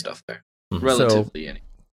some easy stuff there. Mhm. Relatively, anyway.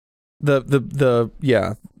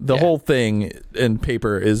 The whole thing in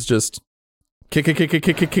paper is just kick kick kick kick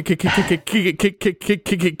kick kick kick kick kick kick kick kick kick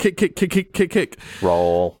kick kick kick kick kick kick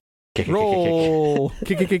Roll. Kick, kick, kick, kick, kick. roll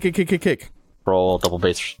kick kick kick kick kick kick kick. Roll. Double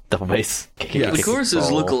bass. Kick, kick, Yeah. kick, The kick, choruses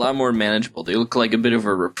roll. look a lot more manageable. They look like a bit of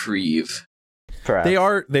a reprieve. Perhaps.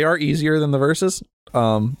 They are easier than the verses.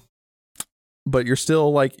 But you're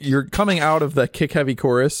still like you're coming out of the kick heavy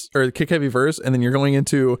chorus or the kick heavy verse, and then you're going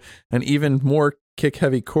into an even more kick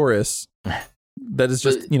heavy chorus. That is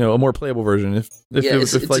just But- a more playable version. If Yeah,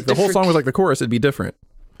 it's like a the whole different- song was like the chorus, it'd be different.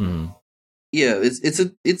 Mhm. Yeah,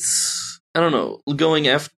 it's I don't know, going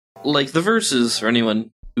after like the verses for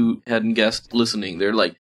anyone who hadn't guessed listening. They're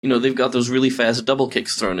like they've got those really fast double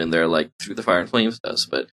kicks thrown in there, like Through the Fire and Flames does,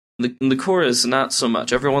 but in the chorus not so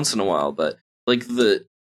much. Every once in a while, but like the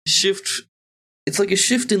shift, it's like a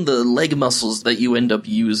shift in the leg muscles that you end up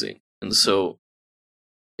using, and so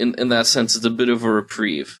in that sense, it's a bit of a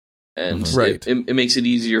reprieve, and Mhm. Right. it makes it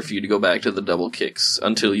easier for you to go back to the double kicks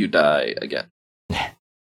until you die again.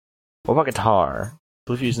 What about guitar?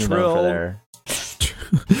 Blue Fusion's known Trill. for their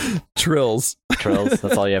Trills. trills.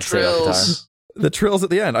 That's all you have to say about guitar. Trills, The trills at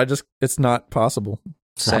the end. It's not possible.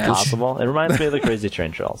 It's not Satch. possible. It reminds me of the Crazy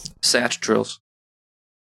Train trills. Satch trills.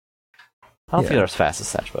 I don't Yeah. think they're as fast as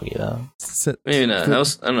Satch Boogie, though. Maybe not.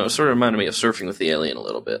 I don't know. It sort of reminded me of Surfing with the Alien a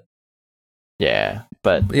little bit. Yeah,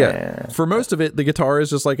 but Yeah. For most of it, the guitar is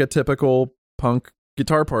just like a typical punk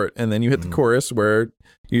guitar part, and then you hit the chorus where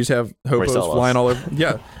you just have hopos solos. flying all over.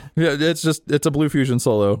 Yeah, it's a Blue Fusion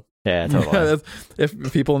solo. Yeah, totally.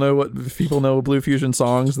 If people know Blue Fusion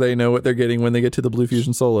songs, they know what they're getting when they get to the Blue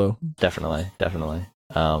Fusion solo. Definitely.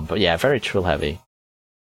 But yeah, very trill heavy.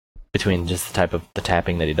 Between just the type of the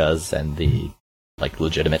tapping that he does and the like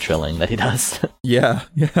legitimate trilling that he does. Yeah.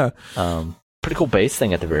 Pretty cool bass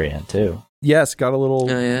thing at the very end too. Yes, got a little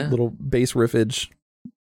Oh, yeah? little bass riffage.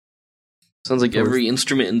 Sounds like every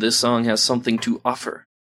instrument in this song has something to offer.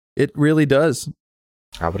 It really does.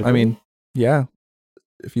 I would I agree. mean, yeah.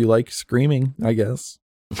 If you like screaming, I guess.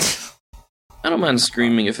 I don't mind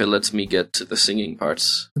screaming if it lets me get to the singing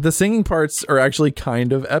parts. The singing parts are actually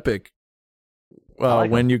kind of epic. I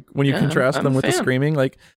like When you Yeah, contrast I'm them a with the fan. screaming,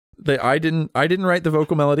 like I didn't write the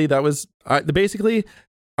vocal melody. That was basically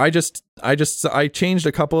I changed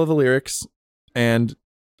a couple of the lyrics and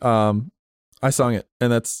I sung it,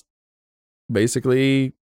 and that's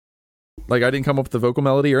basically like I didn't come up with the vocal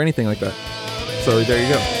melody or anything like that. So there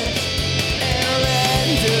you go.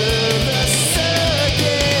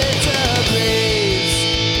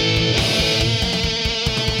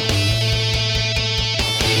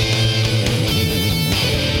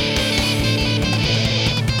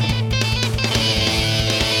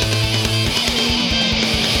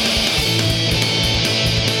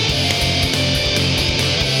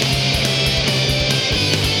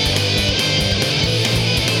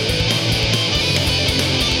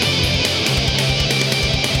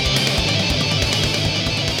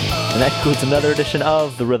 And that concludes another edition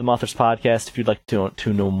of the Rhythm Authors podcast. If you'd like to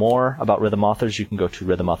know more about Rhythm Authors, you can go to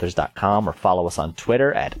rhythmauthors.com or follow us on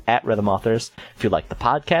Twitter at Rhythm Authors. If you like the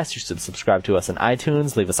podcast, you should subscribe to us on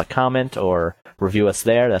iTunes, leave us a comment, or review us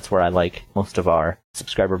there. That's where I like most of our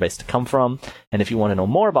subscriber base to come from. And if you want to know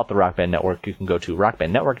more about the Rock Band Network, you can go to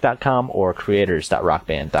rockbandnetwork.com or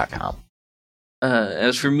creators.rockband.com.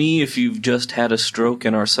 As for me, if you've just had a stroke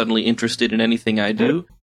and are suddenly interested in anything I do,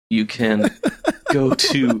 you can go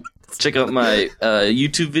to check out my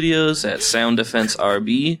YouTube videos at Sound Defense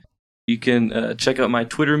RB. You can check out my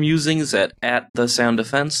Twitter musings at the Sound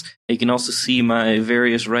Defense. You can also see my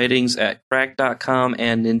various writings at crack.com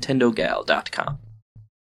and nintendogal.com.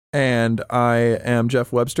 And I am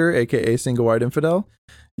Jeff Webster, aka Single White Infidel.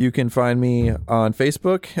 You can find me on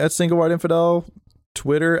Facebook at Single White Infidel,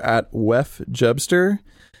 Twitter at WefJebster.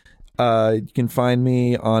 You can find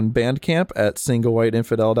me on Bandcamp at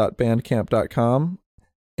singlewhiteinfidel.bandcamp.com.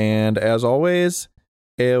 And as always,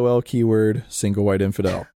 AOL keyword Single White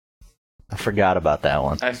Infidel. I forgot about that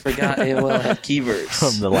one I forgot AOL had from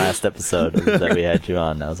keywords. the last episode that we had you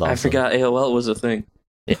on. That was awesome. I forgot AOL was a thing.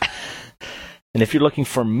 Yeah. And if you're looking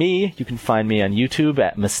for me, you can find me on YouTube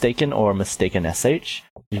at Mistaken or MistakenSH.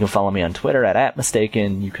 You can follow me on Twitter at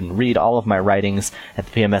Mistaken. You can read all of my writings at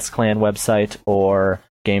the PMS Clan website or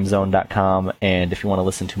GameZone.com. And if you want to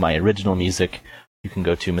listen to my original music, you can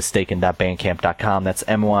go to mistaken.bandcamp.com. That's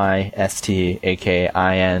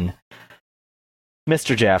MYSTAKIN.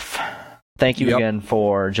 Mr. Jeff, thank you again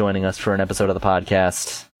for joining us for an episode of the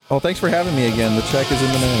podcast. Oh, thanks for having me again. The check is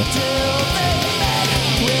in the mail.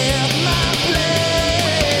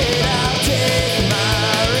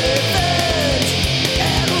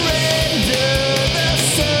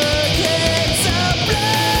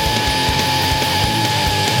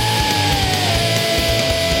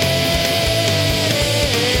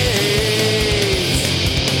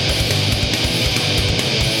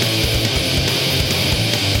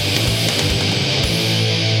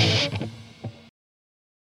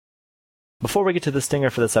 Before we get to the stinger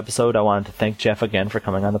for this episode, I wanted to thank Jeff again for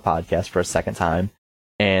coming on the podcast for a second time.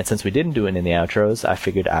 And since we didn't do it in the outros, I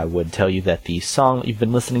figured I would tell you that the song you've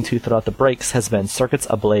been listening to throughout the breaks has been Circuits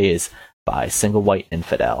Ablaze by Single White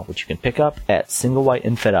Infidel, which you can pick up at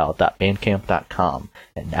singlewhiteinfidel.bandcamp.com.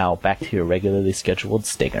 And now back to your regularly scheduled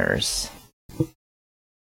stingers.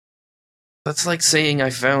 That's like saying I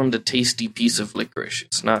found a tasty piece of licorice.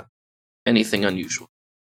 It's not anything unusual.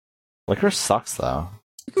 Licorice sucks, though.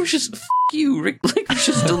 Licorice is... F*** you, licorice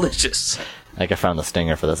is delicious. Like, I found the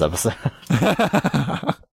stinger for this episode.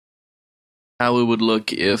 How it would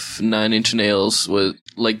look if Nine Inch Nails was...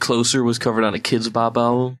 Like, Closer was covered on a Kids Bop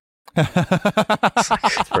album.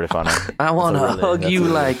 It's pretty funny. I want to hug you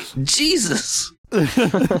really- like Jesus.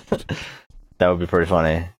 That would be pretty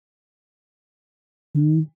funny.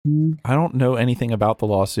 I don't know anything about the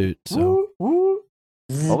lawsuit, so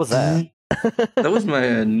What was that? That was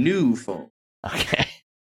my new phone. Okay.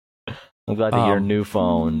 I'm glad that your new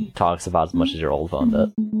phone talks about as much as your old phone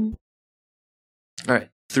does. All right.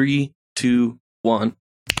 3, 2, 1.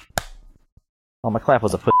 Oh, my clap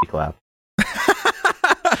was a pussy clap.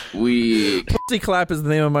 We... Pussy Clap is the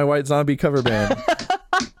name of my White Zombie cover band.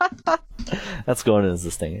 That's going in as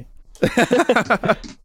the stinging.